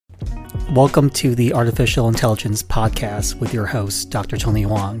Welcome to the Artificial Intelligence Podcast with your host, Dr. Tony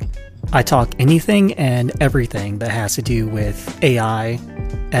Wong. I talk anything and everything that has to do with AI,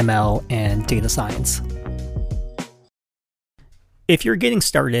 ML, and data science. If you're getting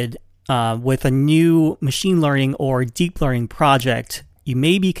started with a new machine learning or deep learning project, you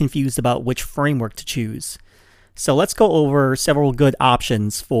may be confused about which framework to choose. So let's go over several good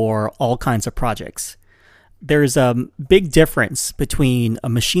options for all kinds of projects. There's a big difference between a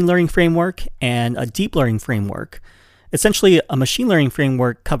machine learning framework and a deep learning framework. Essentially, a machine learning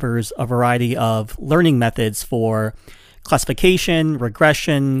framework covers a variety of learning methods for classification,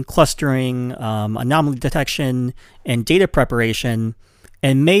 regression, clustering, anomaly detection, and data preparation,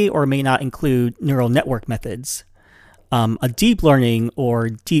 and may or may not include neural network methods. A deep learning or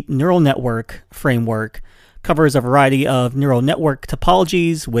deep neural network framework covers a variety of neural network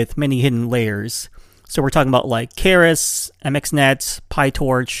topologies with many hidden layers. So we're talking about like Keras, MXNet,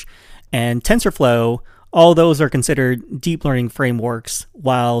 PyTorch, and TensorFlow. All those are considered deep learning frameworks,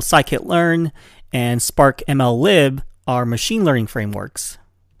 while scikit-learn and Spark MLlib are machine learning frameworks.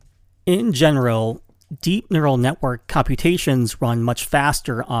 In general, deep neural network computations run much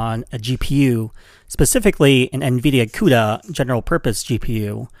faster on a GPU, specifically an NVIDIA CUDA general purpose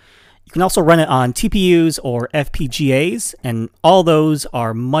GPU. You can also run it on TPUs or FPGAs, and all those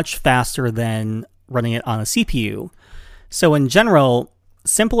are much faster than running it on a CPU. So in general,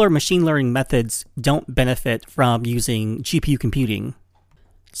 simpler machine learning methods don't benefit from using GPU computing.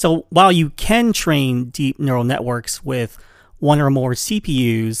 So while you can train deep neural networks with one or more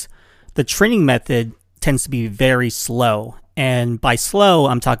CPUs, the training method tends to be very slow. And by slow,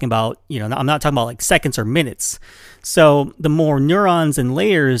 I'm talking about, I'm not talking about like seconds or minutes. So the more neurons and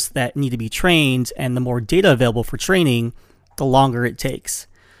layers that need to be trained and the more data available for training, the longer it takes.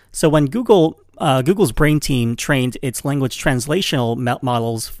 So when Google's Brain team trained its language translational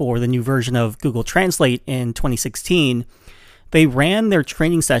models for the new version of Google Translate in 2016, they ran their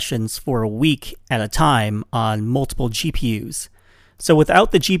training sessions for a week at a time on multiple GPUs. So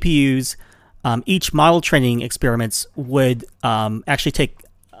without the GPUs, each model training experiments would actually take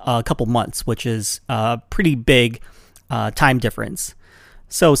a couple months, which is a pretty big time difference.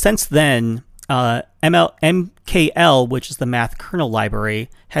 So since then, MKL, which is the math kernel library,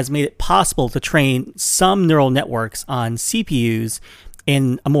 has made it possible to train some neural networks on CPUs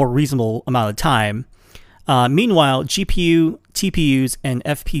in a more reasonable amount of time. Meanwhile, GPU, TPUs, and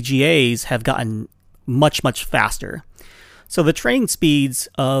FPGAs have gotten much, much faster. So the training speeds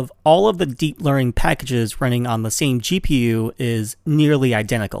of all of the deep learning packages running on the same GPU is nearly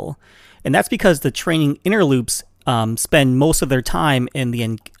identical. And that's because the training inner loops spend most of their time in the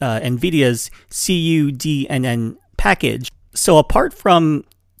NVIDIA's cuDNN package. So apart from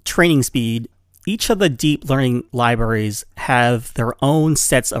training speed, each of the deep learning libraries have their own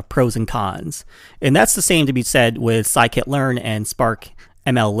sets of pros and cons. And that's the same to be said with scikit-learn and Spark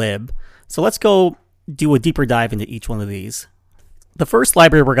MLlib. So let's go do a deeper dive into each one of these. The first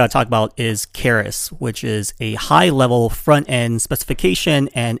library we're going to talk about is Keras, which is a high-level front-end specification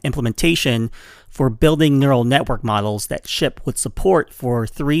and implementation for building neural network models that ship with support for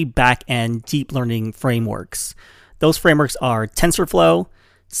 3 back-end deep learning frameworks. Those frameworks are TensorFlow,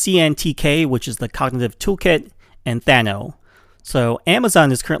 CNTK, which is the Cognitive Toolkit, and Thano. So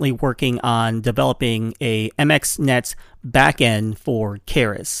Amazon is currently working on developing a MXNet backend for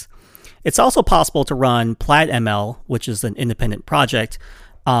Keras. It's also possible to run PlatML, which is an independent project,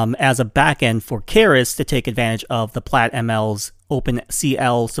 as a backend for Keras to take advantage of the PlatML's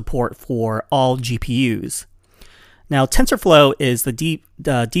OpenCL support for all GPUs. Now, TensorFlow is the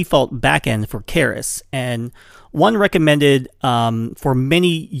default backend for Keras, and one recommended for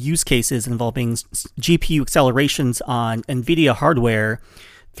many use cases involving GPU accelerations on NVIDIA hardware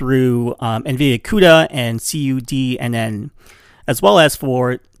through NVIDIA CUDA and cuDNN, as well as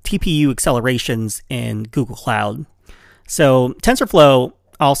for TPU accelerations in Google Cloud. So TensorFlow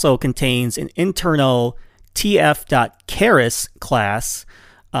also contains an internal tf.keras class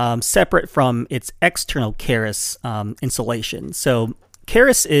separate from its external Keras installation. So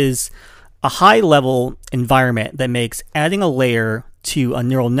Keras is a high-level environment that makes adding a layer to a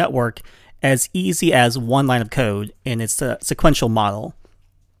neural network as easy as one line of code in its sequential model.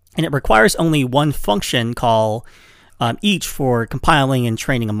 And it requires only one function call each for compiling and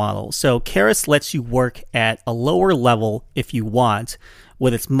training a model. So Keras lets you work at a lower level if you want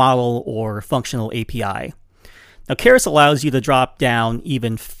with its model or functional API. Now Keras allows you to drop down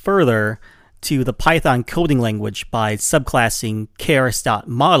even further to the Python coding language by subclassing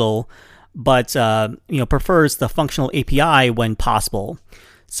keras.model, but prefers the functional API when possible.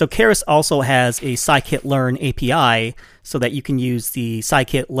 So Keras also has a scikit-learn API so that you can use the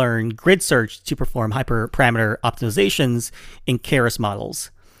scikit-learn grid search to perform hyperparameter optimizations in Keras models.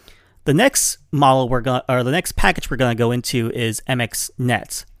 The next the next package we're going to go into is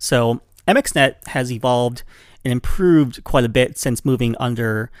MXNet. So MXNet has evolved and improved quite a bit since moving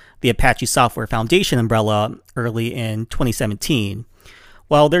under the Apache Software Foundation umbrella early in 2017.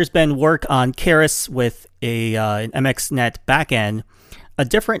 While there's been work on Keras with an MXNet backend, a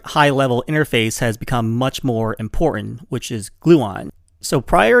different high-level interface has become much more important, which is Gluon. So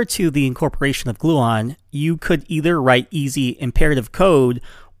prior to the incorporation of Gluon, you could either write easy imperative code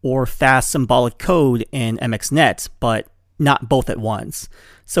or fast symbolic code in MXNet, but not both at once.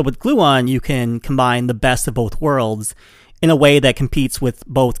 So with Gluon, you can combine the best of both worlds in a way that competes with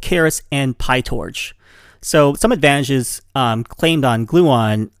both Keras and PyTorch. So some advantages claimed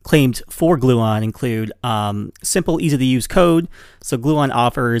for Gluon include simple, easy-to-use code. So Gluon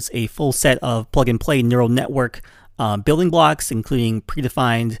offers a full set of plug-and-play neural network building blocks, including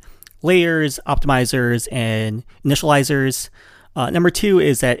predefined layers, optimizers, and initializers. Number two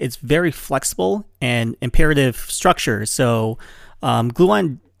is that it's very flexible and imperative structure. So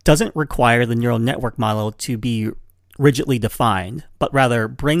Gluon doesn't require the neural network model to be rigidly defined, but rather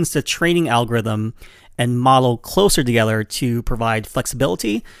brings the training algorithm and model closer together to provide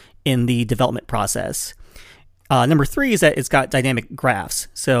flexibility in the development process. Number three is that it's got dynamic graphs.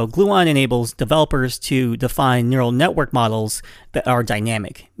 So Gluon enables developers to define neural network models that are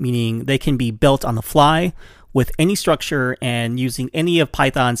dynamic, meaning they can be built on the fly with any structure and using any of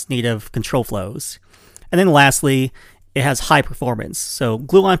Python's native control flows. And then lastly, it has high performance. So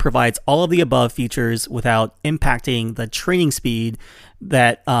Gluon provides all of the above features without impacting the training speed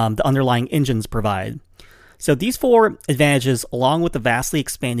that the underlying engines provide. So these four advantages, along with the vastly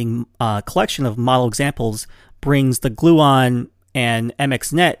expanding collection of model examples, brings the Gluon and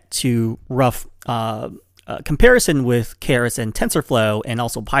MXNet to rough comparison with Keras and TensorFlow and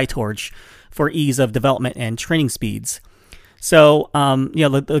also PyTorch for ease of development and training speeds. So,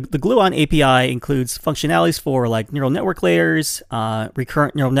 the Gluon API includes functionalities for like neural network layers,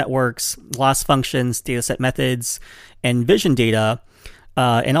 recurrent neural networks, loss functions, dataset methods, and vision data,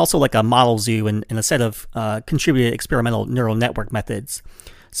 and also like a model zoo and a set of contributed experimental neural network methods.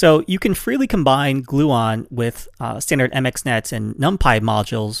 So you can freely combine Gluon with standard MXNet and NumPy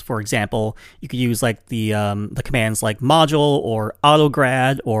modules. For example, you could use like the commands like module or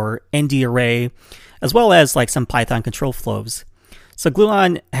autograd or ndarray, as well as like some Python control flows. So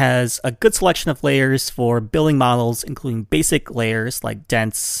Gluon has a good selection of layers for building models, including basic layers like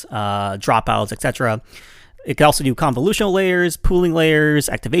dense, dropouts, etc. It can also do convolutional layers, pooling layers,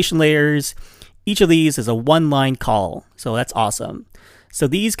 activation layers. Each of these is a one-line call, so that's awesome. So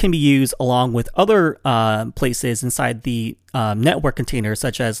these can be used along with other places inside the network container,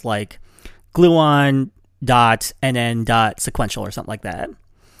 such as like gluon.nn.sequential or something like that.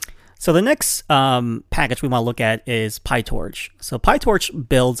 So the next package we want to look at is PyTorch. So PyTorch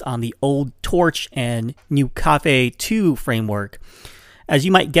builds on the old Torch and new Caffe 2 framework. As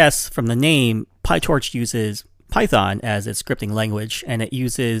you might guess from the name, PyTorch uses Python as its scripting language, and it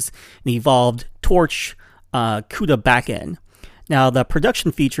uses an evolved Torch CUDA backend. Now, the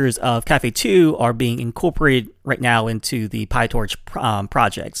production features of Caffe 2 are being incorporated right now into the PyTorch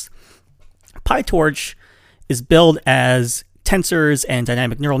projects. PyTorch is built as tensors and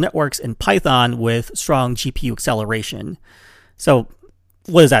dynamic neural networks in Python with strong GPU acceleration. So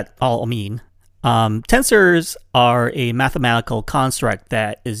what does that all mean? Tensors are a mathematical construct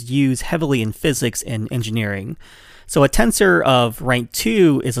that is used heavily in physics and engineering. So a tensor of rank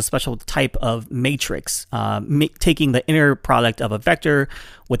 2 is a special type of matrix, taking the inner product of a vector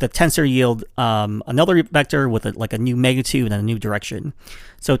with a tensor yield another vector with a new magnitude and a new direction.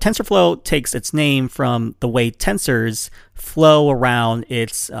 So TensorFlow takes its name from the way tensors flow around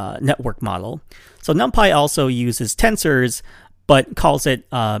its network model. So NumPy also uses tensors, but calls it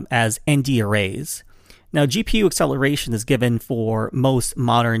as ND arrays. Now, GPU acceleration is given for most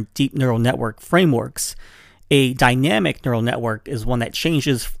modern deep neural network frameworks. A dynamic neural network is one that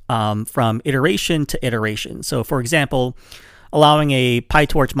changes from iteration to iteration. So, for example, allowing a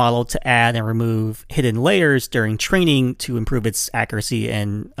PyTorch model to add and remove hidden layers during training to improve its accuracy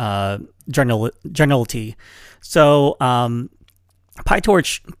and generality. So,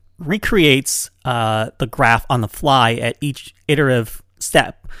 PyTorch recreates the graph on the fly at each iterative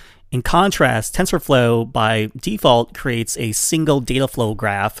step. In contrast, TensorFlow by default creates a single data flow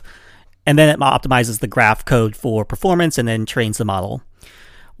graph, and then it optimizes the graph code for performance and then trains the model.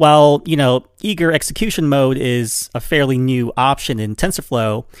 While, eager execution mode is a fairly new option in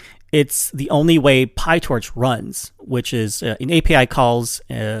TensorFlow, it's the only way PyTorch runs, which is an API calls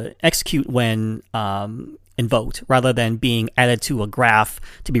execute when invoked rather than being added to a graph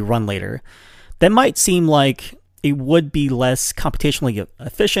to be run later. That might seem like it would be less computationally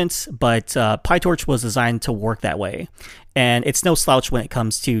efficient, but PyTorch was designed to work that way. And it's no slouch when it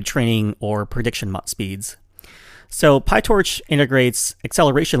comes to training or prediction speeds. So PyTorch integrates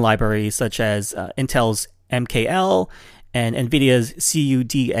acceleration libraries such as Intel's MKL and NVIDIA's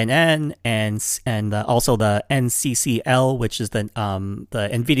CUDNN and also the NCCL, which is the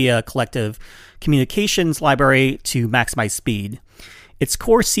NVIDIA Collective Communications Library to maximize speed. Its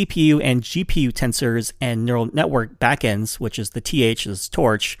core CPU and GPU tensors and neural network backends, which is the TH is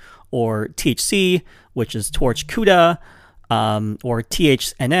Torch, or THC, which is Torch CUDA, or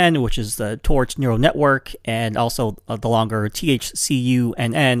THNN, which is the Torch Neural Network, and also the longer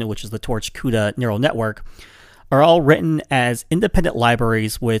THCUNN, which is the Torch CUDA Neural Network, are all written as independent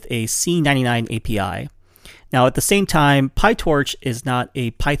libraries with a C99 API. Now, at the same time, PyTorch is not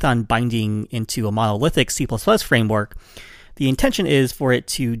a Python binding into a monolithic C++ framework. The intention is for it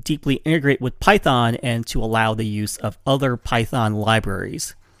to deeply integrate with Python and to allow the use of other Python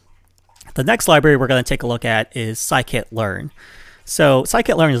libraries. The next library we're going to take a look at is scikit-learn. So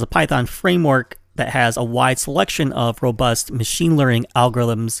scikit-learn is a Python framework that has a wide selection of robust machine learning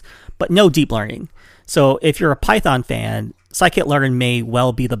algorithms, but no deep learning. So if you're a Python fan, scikit-learn may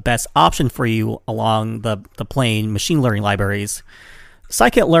well be the best option for you along the plain machine learning libraries.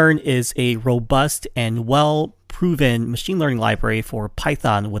 Scikit-learn is a robust and well-proven machine learning library for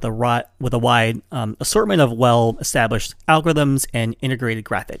Python with a wide assortment of well-established algorithms and integrated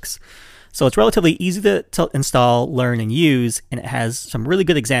graphics. So it's relatively easy to install, learn, and use, and it has some really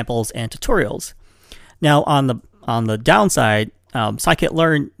good examples and tutorials. Now, on the downside,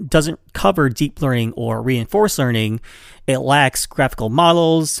 scikit-learn doesn't cover deep learning or reinforced learning. It lacks graphical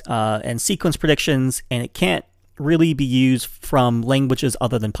models and sequence predictions, and it can't really be used from languages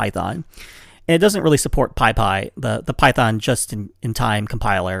other than Python. And it doesn't really support PyPy, the Python just-in-time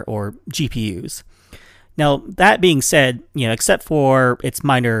compiler, or GPUs. Now, that being said, except for its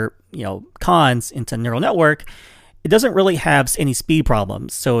minor, cons into neural network, it doesn't really have any speed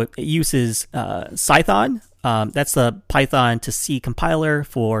problems. So it uses Cython. That's the Python to C compiler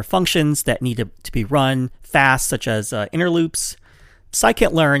for functions that need to be run fast, such as inner loops.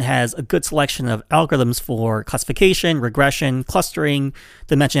 Scikit-learn has a good selection of algorithms for classification, regression, clustering,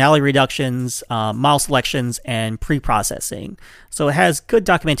 dimensionality reductions, model selections, and pre-processing. So it has good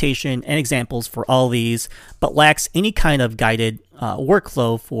documentation and examples for all these, but lacks any kind of guided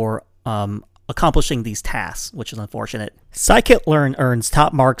workflow for accomplishing these tasks, which is unfortunate. Scikit-learn earns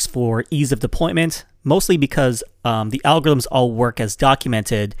top marks for ease of deployment, mostly because the algorithms all work as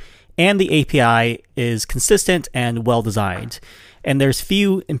documented, and the API is consistent and well-designed. And there's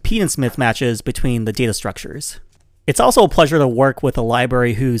few impedance mismatches between the data structures. It's also a pleasure to work with a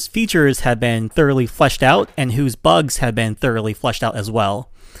library whose features have been thoroughly fleshed out and whose bugs have been thoroughly fleshed out as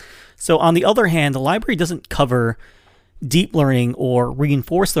well. So on the other hand, the library doesn't cover deep learning or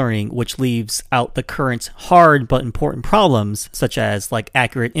reinforced learning, which leaves out the current hard but important problems, such as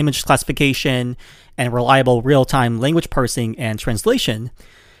accurate image classification and reliable real-time language parsing and translation.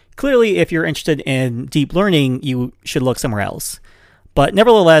 Clearly, if you're interested in deep learning, you should look somewhere else. But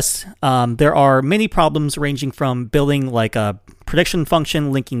nevertheless, there are many problems ranging from building a prediction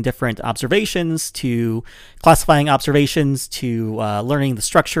function linking different observations to classifying observations to learning the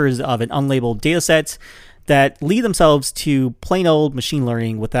structures of an unlabeled dataset that lead themselves to plain old machine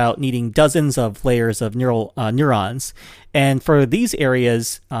learning without needing dozens of layers of neurons. And for these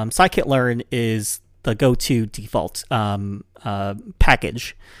areas, scikit-learn is the go-to default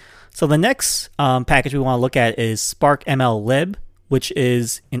package. So the next package we want to look at is SparkML-lib, which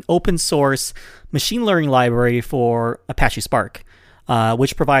is an open source machine learning library for Apache Spark,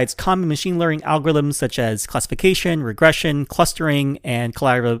 which provides common machine learning algorithms such as classification, regression, clustering, and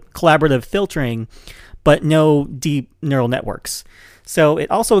collaborative filtering, but no deep neural networks. So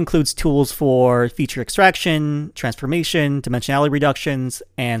it also includes tools for feature extraction, transformation, dimensionality reductions,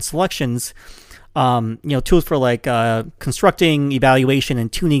 and selections. Tools for constructing, evaluation, and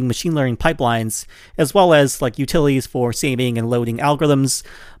tuning machine learning pipelines, as well as utilities for saving and loading algorithms,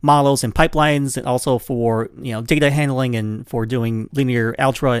 models, and pipelines, and also for data handling and for doing linear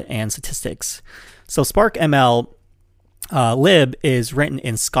algebra and statistics. So SparkML lib is written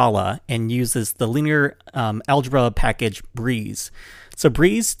in Scala and uses the linear algebra package Breeze. So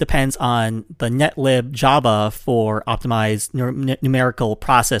Breeze depends on the netlib Java for optimized numerical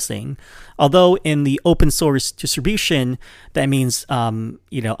processing, Although in the open source distribution, that means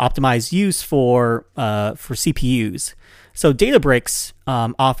optimized use for CPUs. So Databricks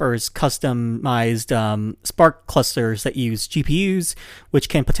offers customized Spark clusters that use GPUs, which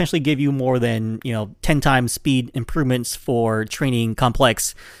can potentially give you more than 10 times speed improvements for training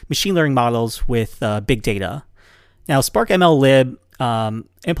complex machine learning models with big data. Now, Spark MLlib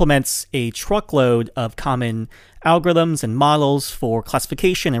implements a truckload of common algorithms and models for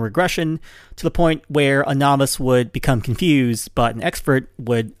classification and regression to the point where a novice would become confused, but an expert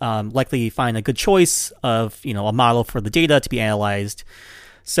would likely find a good choice of a model for the data to be analyzed.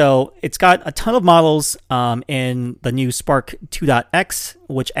 So it's got a ton of models in the new Spark 2.x,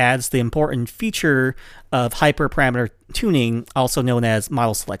 which adds the important feature of hyperparameter tuning, also known as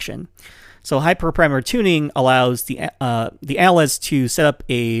model selection. So hyperparameter tuning allows the analyst to set up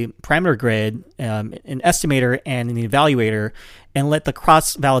a parameter grid, an estimator, and an evaluator, and let the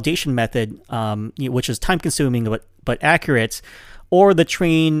cross-validation method, which is time-consuming but accurate, or the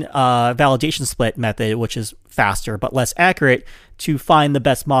train validation split method, which is faster but less accurate, to find the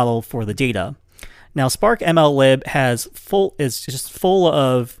best model for the data. Now, Spark MLlib is just full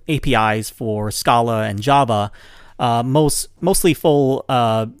of APIs for Scala and Java, mostly full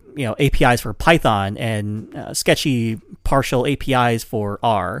APIs for Python and sketchy partial APIs for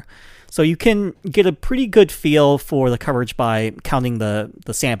R. So you can get a pretty good feel for the coverage by counting the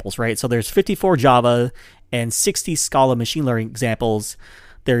samples, right? So there's 54 Java and 60 Scala machine learning examples.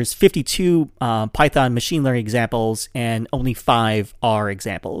 There's 52 Python machine learning examples and only 5 R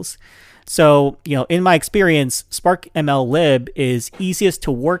examples. So, in my experience, Spark MLlib is easiest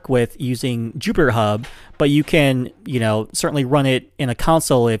to work with using Jupyter Hub, but you can, certainly run it in a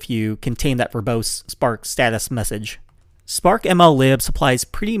console if you contain that verbose Spark status message. Spark MLlib supplies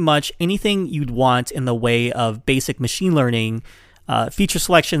pretty much anything you'd want in the way of basic machine learning, feature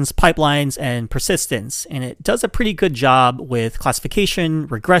selections, pipelines, and persistence, and it does a pretty good job with classification,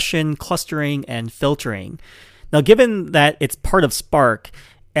 regression, clustering, and filtering. Now, given that it's part of Spark,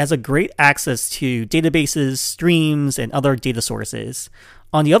 it has a great access to databases, streams, and other data sources.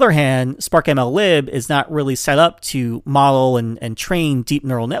 On the other hand, Spark MLlib is not really set up to model and train deep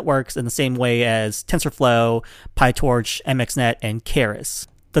neural networks in the same way as TensorFlow, PyTorch, MXNet, and Keras.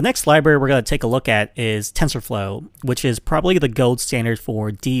 The next library we're going to take a look at is TensorFlow, which is probably the gold standard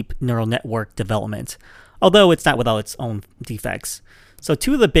for deep neural network development, although it's not without its own defects. So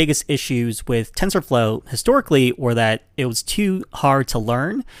two of the biggest issues with TensorFlow historically were that it was too hard to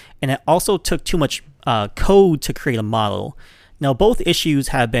learn, and it also took too much code to create a model. Now, both issues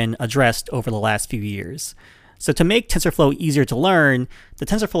have been addressed over the last few years. So to make TensorFlow easier to learn, the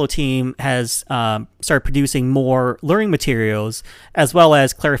TensorFlow team has started producing more learning materials, as well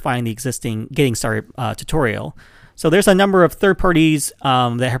as clarifying the existing Getting Started tutorial. So there's a number of third parties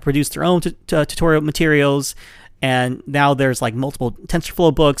that have produced their own tutorial materials. And now there's multiple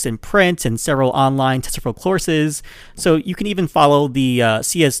TensorFlow books in print and several online TensorFlow courses. So you can even follow the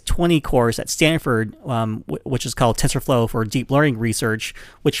CS20 course at Stanford, which is called TensorFlow for Deep Learning Research,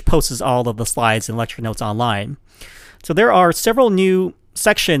 which posts all of the slides and lecture notes online. So there are several new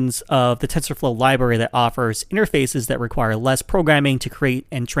sections of the TensorFlow library that offers interfaces that require less programming to create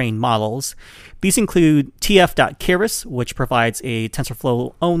and train models. These include tf.keras, which provides a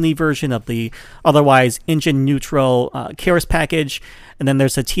TensorFlow-only version of the otherwise engine-neutral Keras package. And then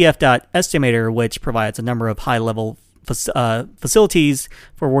there's a tf.estimator, which provides a number of high-level facilities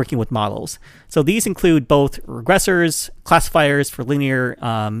for working with models. So these include both regressors, classifiers for linear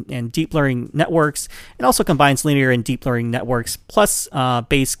and deep learning networks, and also combines linear and deep learning networks plus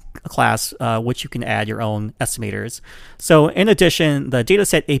base class, which you can add your own estimators. So in addition, the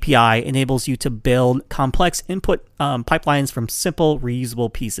dataset API enables you to build complex input pipelines from simple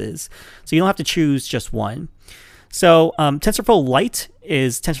reusable pieces. So you don't have to choose just one. So TensorFlow Lite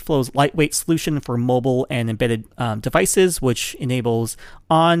is TensorFlow's lightweight solution for mobile and embedded devices, which enables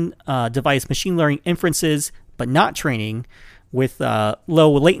on-device machine learning inferences, but not training, with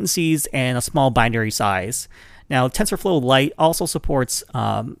low latencies and a small binary size. Now, TensorFlow Lite also supports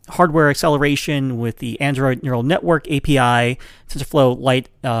hardware acceleration with the Android Neural Network API. TensorFlow Lite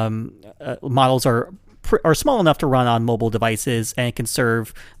models are small enough to run on mobile devices and can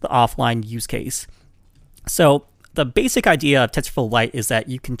serve the offline use case. So the basic idea of TensorFlow Lite is that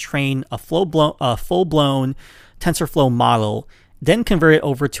you can train a full-blown TensorFlow model, then convert it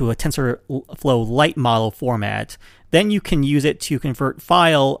over to a TensorFlow Lite model format. Then you can use it to convert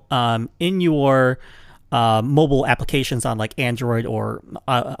file in your mobile applications on Android or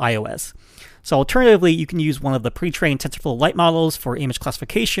iOS. So alternatively, you can use one of the pre-trained TensorFlow Lite models for image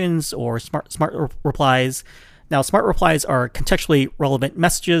classifications or smart replies. Now, smart replies are contextually relevant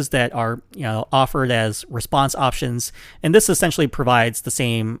messages that are offered as response options, and this essentially provides the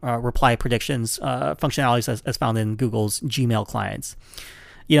same reply predictions functionalities as found in Google's Gmail clients.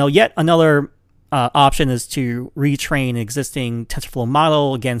 Yet another option is to retrain an existing TensorFlow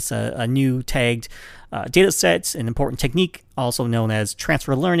model against a new tagged data set, an important technique also known as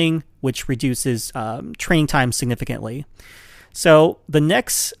transfer learning, which reduces training time significantly. So the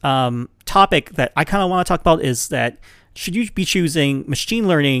next topic that I kind of want to talk about is that should you be choosing machine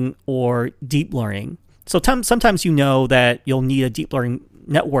learning or deep learning? So sometimes that you'll need a deep learning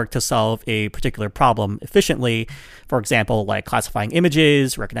network to solve a particular problem efficiently. For example, like classifying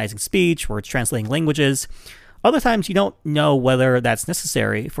images, recognizing speech, or translating languages. Other times you don't know whether that's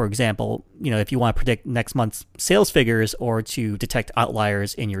necessary. For example, if you want to predict next month's sales figures or to detect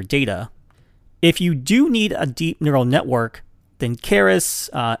outliers in your data. If you do need a deep neural network, then Keras,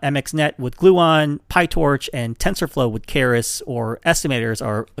 MXNet with Gluon, PyTorch, and TensorFlow with Keras or estimators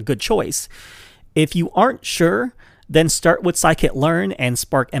are a good choice. If you aren't sure, then start with scikit-learn and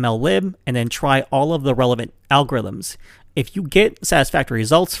Spark MLlib, and then try all of the relevant algorithms. If you get satisfactory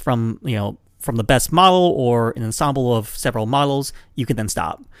results from the best model or an ensemble of several models, you can then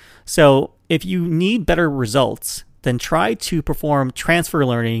stop. So if you need better results, then try to perform transfer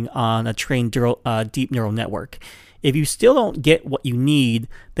learning on a trained deep neural network. If you still don't get what you need,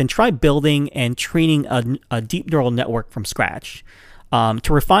 then try building and training a deep neural network from scratch. To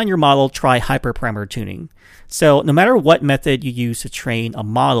refine your model, try hyperparameter tuning. So no matter what method you use to train a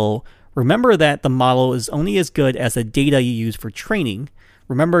model, remember that the model is only as good as the data you use for training.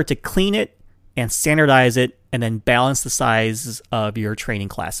 Remember to clean it and standardize it, and then balance the size of your training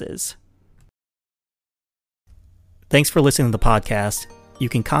classes. Thanks for listening to the podcast. You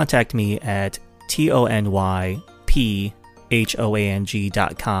can contact me at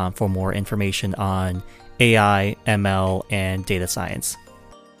tonyphoang.com for more information on AI, ML, and data science.